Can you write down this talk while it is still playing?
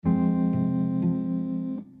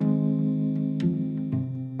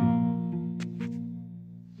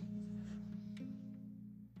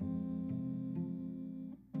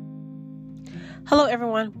Hello,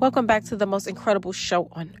 everyone. Welcome back to the most incredible show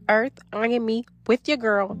on earth. I am me with your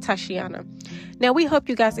girl, Tashiana. Now, we hope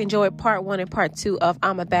you guys enjoyed part 1 and part 2 of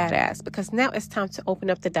I'm a Badass, because now it's time to open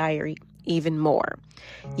up the diary even more.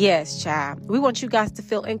 Yes, child. We want you guys to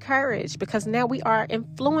feel encouraged because now we are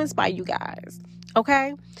influenced by you guys.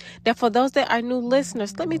 Okay? Now, for those that are new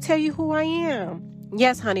listeners, let me tell you who I am.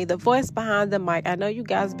 Yes, honey, the voice behind the mic. I know you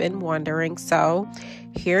guys been wondering, so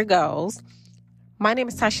here goes. My name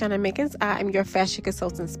is Tashiana Mickens. I am your fashion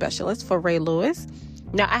consultant specialist for Ray Lewis.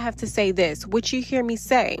 Now, I have to say this, what you hear me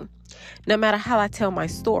say, no matter how I tell my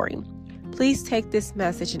story, please take this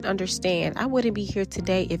message and understand I wouldn't be here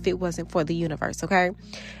today if it wasn't for the universe, okay?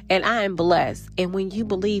 And I am blessed. And when you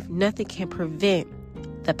believe, nothing can prevent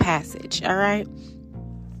the passage, all right?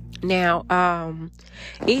 Now,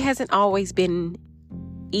 it hasn't always been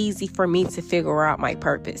easy for me to figure out my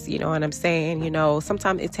purpose. You know what I'm saying? You know,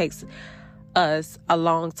 sometimes it takes us a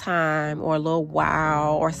long time or a little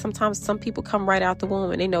while, or sometimes some people come right out the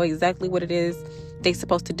womb and they know exactly what it is they're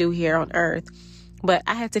supposed to do here on earth. But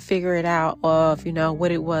I had to figure it out of,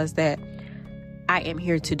 what it was that I am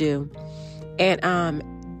here to do. And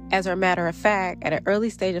as a matter of fact, at an early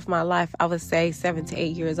stage of my life, I would say 7 to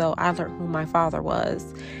 8 years old, I learned who my father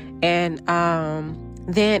was. And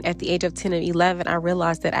then at the age of 10 and 11, I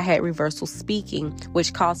realized that I had reversal speaking,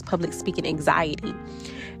 which caused public speaking anxiety.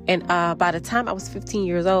 And by the time I was 15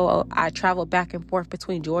 years old, I traveled back and forth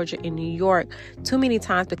between Georgia and New York too many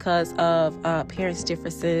times because of parents'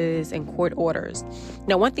 differences and court orders.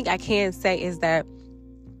 Now, one thing I can say is that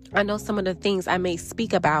I know some of the things I may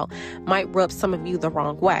speak about might rub some of you the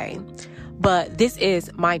wrong way, but this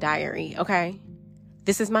is my diary, okay?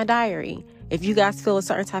 This is my diary. If you guys feel a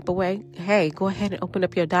certain type of way, hey, go ahead and open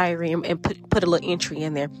up your diary and put a little entry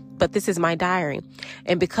in there. But this is my diary.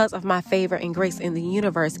 And because of my favor and grace in the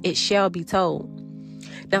universe, it shall be told.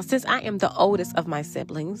 Now, since I am the oldest of my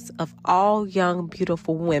siblings, of all young,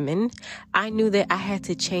 beautiful women, I knew that I had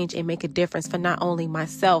to change and make a difference for not only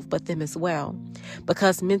myself, but them as well.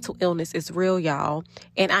 Because mental illness is real, y'all.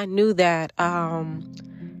 And I knew that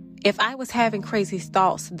if I was having crazy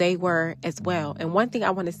thoughts, they were as well. And one thing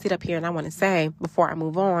I want to sit up here and I want to say before I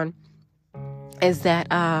move on is that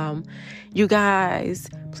you guys,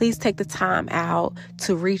 please take the time out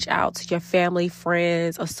to reach out to your family,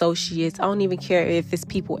 friends, associates. I don't even care if it's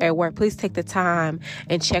people at work. Please take the time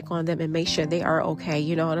and check on them and make sure they are okay.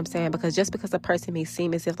 You know what I'm saying? Because just because a person may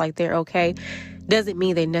seem as if like they're okay doesn't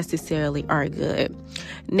mean they necessarily are good.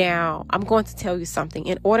 Now, I'm going to tell you something.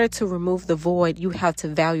 In order to remove the void, you have to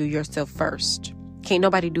value yourself first. Can't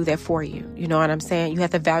nobody do that for you. You know what I'm saying? You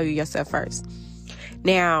have to value yourself first.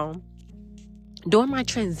 Now, during my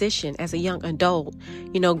transition as a young adult,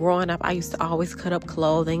 growing up, I used to always cut up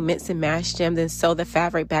clothing, mix and match them, then sew the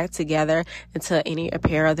fabric back together into any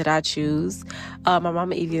apparel that I choose. My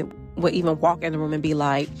mama would even walk in the room and be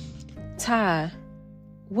like, Ty,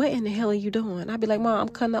 what in the hell are you doing? I'd be like, Mom, I'm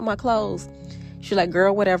cutting up my clothes. She's like,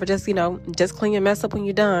 girl, whatever, just clean your mess up when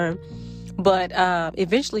you're done. But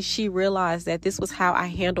eventually she realized that this was how I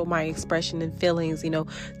handled my expression and feelings,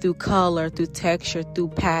 through color, through texture, through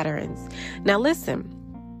patterns. Now, listen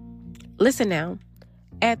now.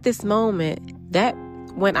 At this moment, that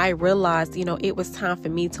when I realized, it was time for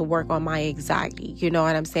me to work on my anxiety, you know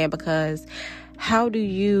what I'm saying? Because how do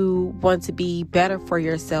you want to be better for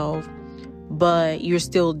yourself, but you're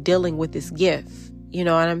still dealing with this gift? You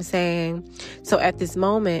know what I'm saying? So at this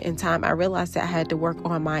moment in time, I realized that I had to work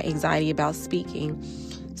on my anxiety about speaking.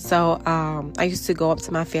 So I used to go up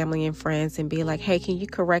to my family and friends and be like, hey, can you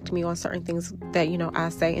correct me on certain things that, I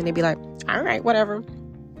say? And they'd be like, all right, whatever.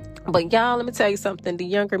 But y'all, let me tell you something. The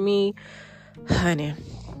younger me, honey,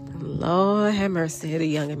 Lord have mercy, the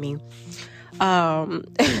younger me. I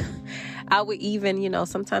would even,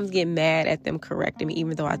 sometimes get mad at them correcting me,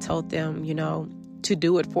 even though I told them, to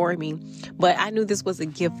do it for me. But I knew this was a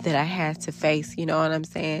gift that I had to face, you know what I'm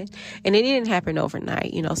saying? And it didn't happen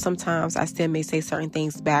overnight. Sometimes I still may say certain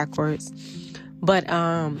things backwards. But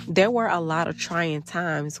there were a lot of trying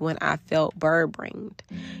times when I felt bird-brained,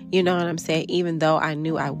 you know what I'm saying? Even though I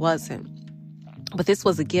knew I wasn't. But this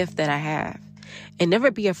was a gift that I have. And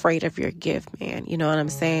never be afraid of your gift, man. You know what I'm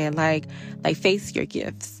saying? Like face your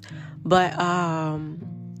gifts. But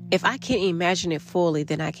if I can't imagine it fully,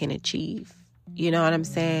 then I can achieve. You know what I'm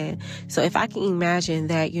saying? So if I can imagine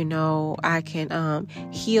that, I can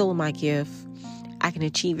heal my gift, I can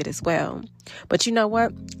achieve it as well. But you know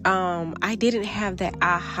what? I didn't have that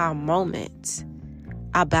aha moment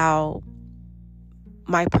about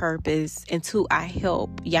my purpose until I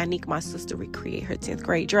helped Yannick, my sister, recreate her 10th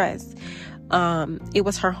grade dress. It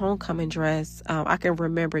was her homecoming dress. I can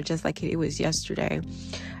remember just like it was yesterday.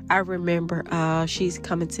 I remember she's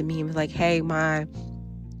coming to me and was like, hey, my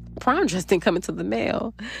prom dress didn't come into the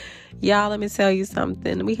mail. Y'all, let me tell you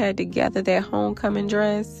something. We had to gather that homecoming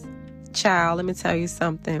dress. Child, let me tell you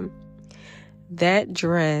something. That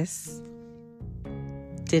dress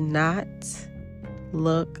did not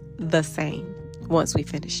look the same once we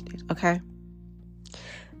finished it, okay?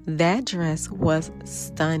 That dress was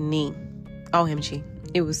stunning. OMG.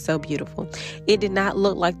 It was so beautiful. It did not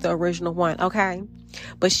look like the original one, okay?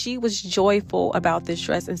 But she was joyful about this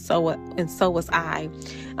dress, and so was I.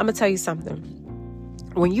 I'm gonna tell you something.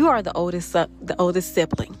 When you are the oldest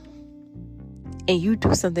sibling, and you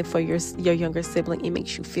do something for your younger sibling, it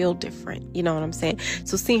makes you feel different. You know what I'm saying?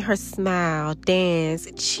 So seeing her smile, dance,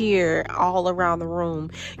 cheer all around the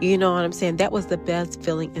room, you know what I'm saying? That was the best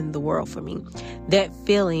feeling in the world for me. That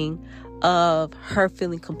feeling of her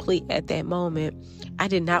feeling complete at that moment, I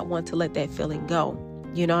did not want to let that feeling go.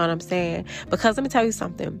 You know what I'm saying? Because let me tell you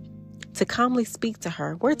something. To calmly speak to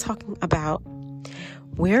her, we're talking about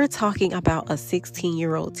a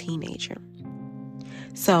 16-year-old teenager.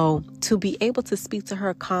 So to be able to speak to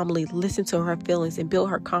her calmly, listen to her feelings, and build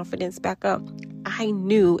her confidence back up, I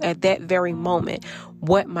knew at that very moment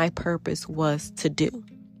what my purpose was to do.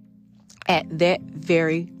 At that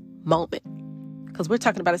very moment. Because we're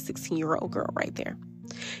talking about a 16-year-old girl right there.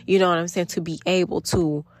 You know what I'm saying? To be able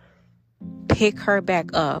to pick her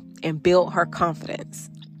back up and build her confidence.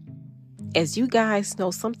 As you guys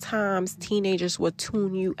know, sometimes teenagers will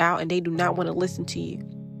tune you out and they do not want to listen to you.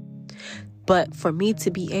 But for me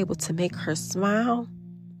to be able to make her smile,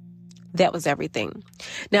 that was everything.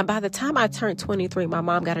 Now, by the time I turned 23, my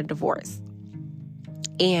mom got a divorce.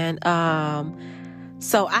 And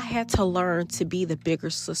so I had to learn to be the bigger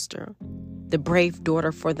sister, the brave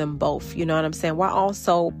daughter for them both. You know what I'm saying? While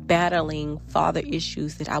also battling father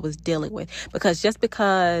issues that I was dealing with. Because just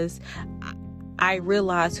because I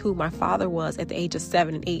realized who my father was at the age of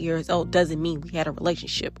 7 and 8 years old doesn't mean we had a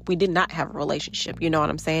relationship. We did not have a relationship. You know what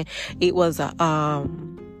I'm saying? It was a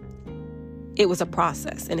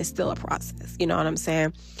process, and it's still a process. You know what I'm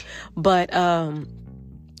saying? But,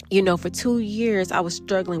 for 2 years, I was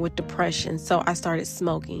struggling with depression. So I started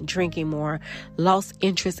smoking, drinking more, lost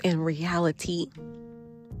interest in reality.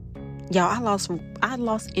 Y'all, I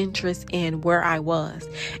lost interest in where I was,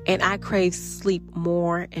 and I craved sleep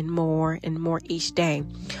more and more and more each day.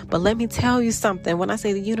 But let me tell you something. When I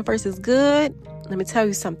say the universe is good, let me tell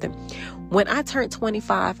you something. When I turned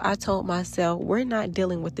 25, I told myself, we're not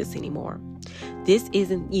dealing with this anymore. This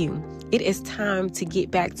isn't you. It is time to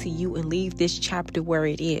get back to you and leave this chapter where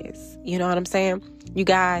it is. You know what I'm saying? You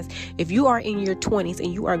guys, if you are in your 20s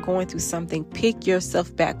and you are going through something, pick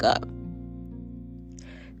yourself back up.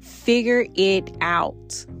 Figure it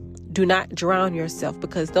out. Do not drown yourself,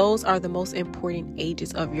 because those are the most important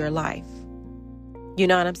ages of your life. You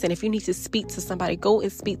know what I'm saying? If you need to speak to somebody, go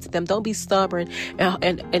and speak to them. Don't be stubborn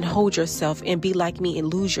and hold yourself and be like me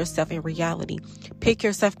and lose yourself in reality. Pick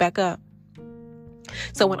yourself back up.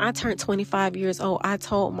 So when I turned 25 years old, I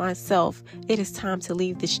told myself it is time to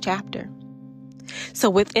leave this chapter. So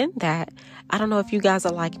within that, I don't know if you guys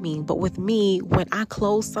are like me, but with me, when I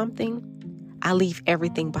close something, I leave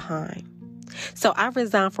everything behind. So I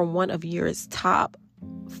resigned from one of Europe's top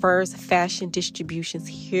first fashion distributions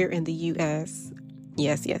here in the U.S.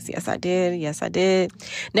 Yes, I did. Yes, I did.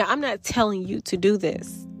 Now, I'm not telling you to do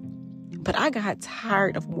this, but I got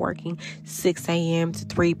tired of working 6 a.m. to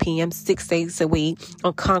 3 p.m., 6 days a week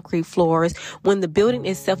on concrete floors when the building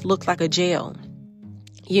itself looked like a jail.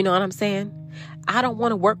 You know what I'm saying? I don't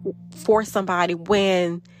want to work for somebody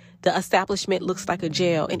when the establishment looks like a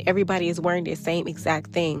jail and everybody is wearing the same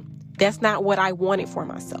exact thing. That's not what I wanted for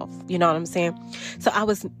myself. You know what I'm saying? So I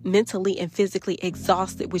was mentally and physically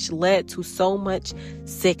exhausted, which led to so much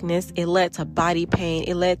sickness. It led to body pain.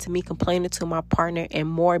 It led to me complaining to my partner and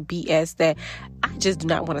more BS that I just do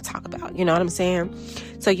not want to talk about. You know what I'm saying?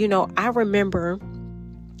 So, I remember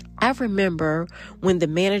when the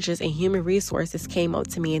managers and human resources came up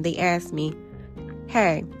to me and they asked me,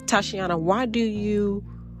 hey, Tashiana, why do you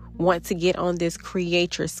want to get on this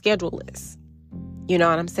create your schedule list? You know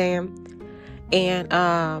what I'm saying? And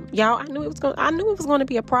y'all, I knew it was going to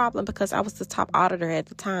be a problem because I was the top auditor at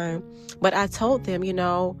the time. But I told them,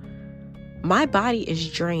 my body is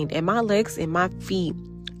drained and my legs and my feet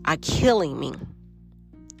are killing me.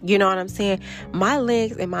 You know what I'm saying? My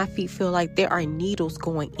legs and my feet feel like there are needles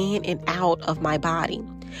going in and out of my body.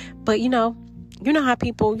 But you know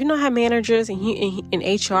how managers and in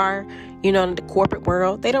HR, in the corporate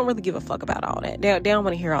world, they don't really give a fuck about all that. They don't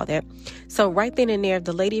want to hear all that. So right then and there,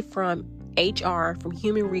 the lady from HR, from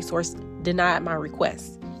Human Resource, denied my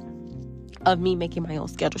request of me making my own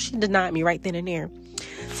schedule. She denied me right then and there.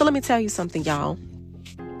 So let me tell you something, y'all.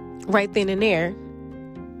 Right then and there,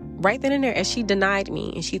 as she denied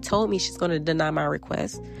me and she told me she's going to deny my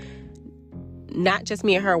request, not just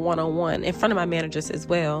me and her one-on-one, in front of my managers as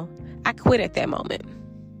well, I quit at that moment.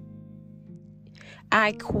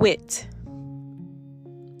 I quit.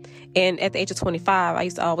 And at the age of 25, I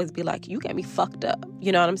used to always be like, you got me fucked up.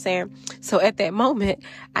 You know what I'm saying? So at that moment,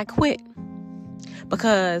 I quit.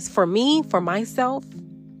 Because for myself,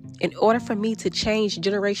 in order for me to change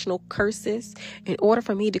generational curses, in order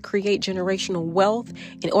for me to create generational wealth,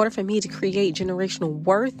 in order for me to create generational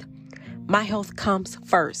worth, my health comes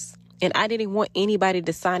first. And I didn't want anybody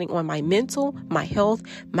deciding on my mental, my health,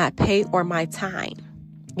 my pay, or my time.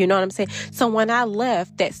 You know what I'm saying? So when I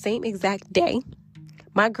left that same exact day,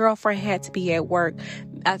 my girlfriend had to be at work,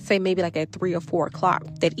 I'd say maybe like at 3 or 4 o'clock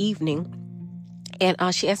that evening. And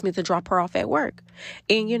she asked me to drop her off at work.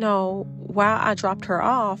 And, while I dropped her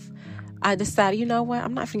off, I decided, you know what?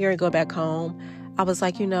 I'm not going to go back home. I was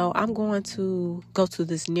like, I'm going to go to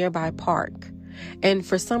this nearby park. And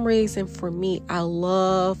for some reason, for me, I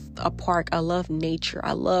love a park. I love nature.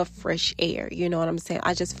 I love fresh air. You know what I'm saying?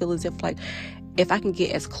 I just feel as if I can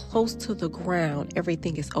get as close to the ground,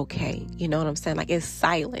 everything is okay. You know what I'm saying? Like, it's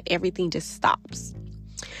silent. Everything just stops.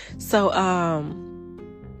 So,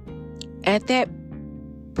 at that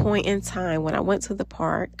point in time, when I went to the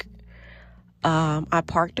park, I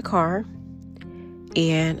parked the car,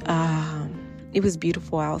 and it was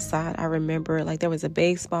beautiful outside. I remember, like, there was a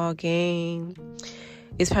baseball game.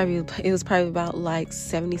 It was probably about like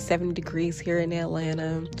 77 degrees here in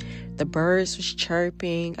Atlanta. The birds was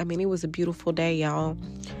chirping. I mean, it was a beautiful day, y'all.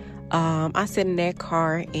 I sat in that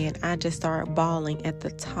car and I just started bawling at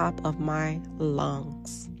the top of my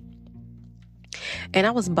lungs. And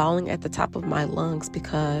I was bawling at the top of my lungs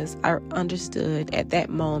because I understood at that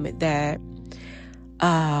moment that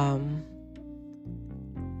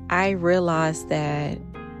I realized that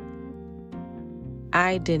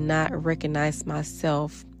I did not recognize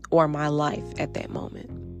myself or my life at that moment.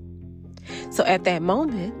 So at that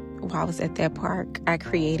moment, while I was at that park, I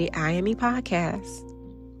created I Am Me Podcast.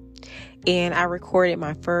 And I recorded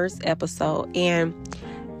my first episode. And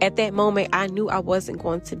at that moment, I knew I wasn't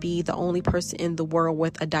going to be the only person in the world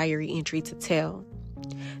with a diary entry to tell.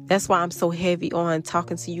 That's why I'm so heavy on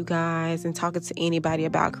talking to you guys and talking to anybody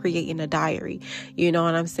about creating a diary. You know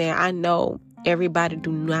what I'm saying? I know everybody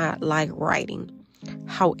do not like writing.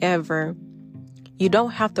 However, you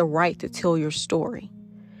don't have to write to tell your story.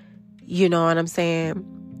 You know what I'm saying?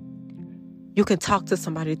 You can talk to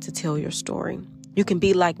somebody to tell your story. You can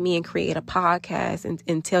be like me and create a podcast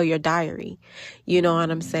and tell your diary. You know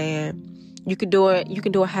what I'm saying? You can do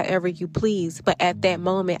it however you please. But at that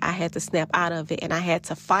moment, I had to snap out of it and I had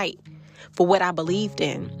to fight for what I believed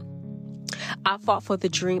in. I fought for the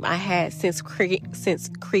dream I had since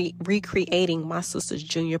recreating my sister's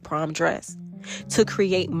junior prom dress. To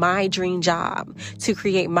create my dream job. To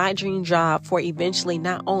create my dream job for eventually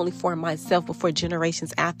not only for myself, but for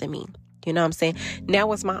generations after me. You know what I'm saying? Now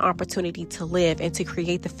was my opportunity to live and to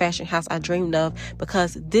create the fashion house I dreamed of,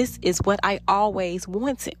 because this is what I always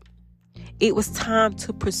wanted. It was time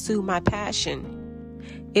to pursue my passion.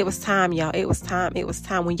 It was time, y'all. It was time.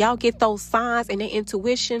 When y'all get those signs and that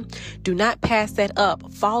intuition, do not pass that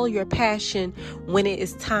up. Follow your passion when it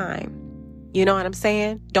is time. You know what I'm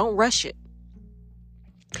saying? Don't rush it.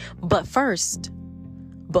 But first,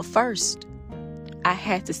 I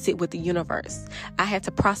had to sit with the universe. I had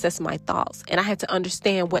to process my thoughts and I had to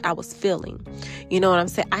understand what I was feeling. You know what I'm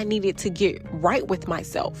saying? I needed to get right with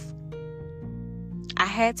myself. I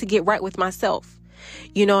had to get right with myself.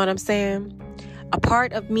 You know what I'm saying? A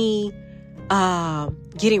part of me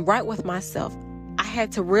getting right with myself, I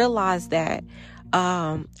had to realize that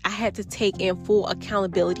I had to take in full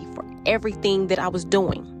accountability for everything that I was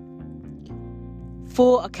doing.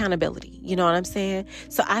 Full accountability. You know what I'm saying?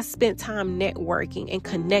 So I spent time networking and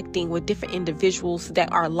connecting with different individuals that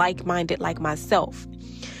are like-minded like myself.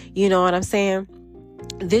 You know what I'm saying?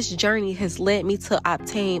 This journey has led me to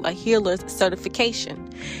obtain a healer's certification.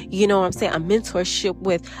 You know what I'm saying? A mentorship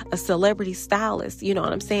with a celebrity stylist. You know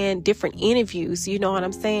what I'm saying? Different interviews. You know what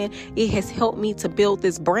I'm saying? It has helped me to build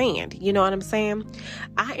this brand. You know what I'm saying?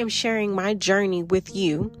 I am sharing my journey with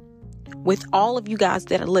you, with all of you guys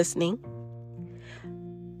that are listening,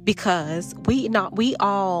 because we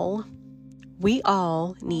all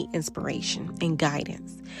need inspiration and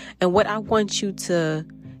guidance. And what I want you to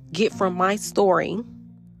get from my story,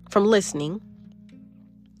 from listening,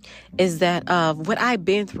 is that what I've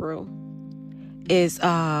been through is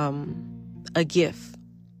a gift.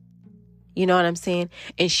 You know what I'm saying?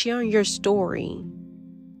 And sharing your story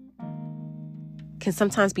can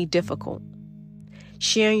sometimes be difficult.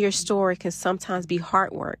 Sharing your story can sometimes be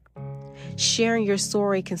hard work. Sharing your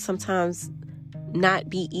story can sometimes not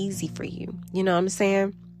be easy for you. You know what I'm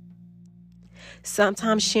saying?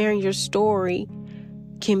 Sometimes sharing your story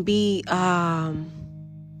can be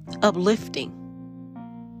uplifting.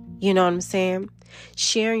 You know what I'm saying?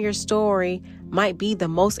 Sharing your story might be the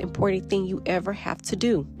most important thing you ever have to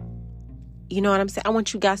do. You know what I'm saying? I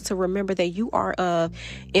want you guys to remember that you are of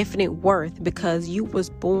infinite worth because you was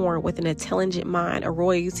born with an intelligent mind, a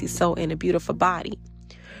royalty soul, and a beautiful body.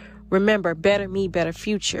 Remember, better me, better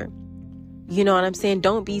future. You know what I'm saying?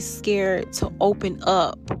 Don't be scared to open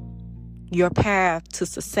up your path to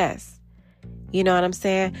success. You know what I'm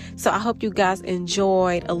saying? So I hope you guys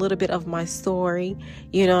enjoyed a little bit of my story.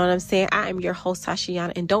 You know what I'm saying? I am your host,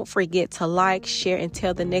 Tashiana. And don't forget to like, share, and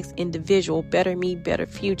tell the next individual, better me, better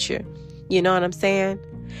future. You know what I'm saying?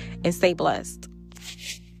 And stay blessed.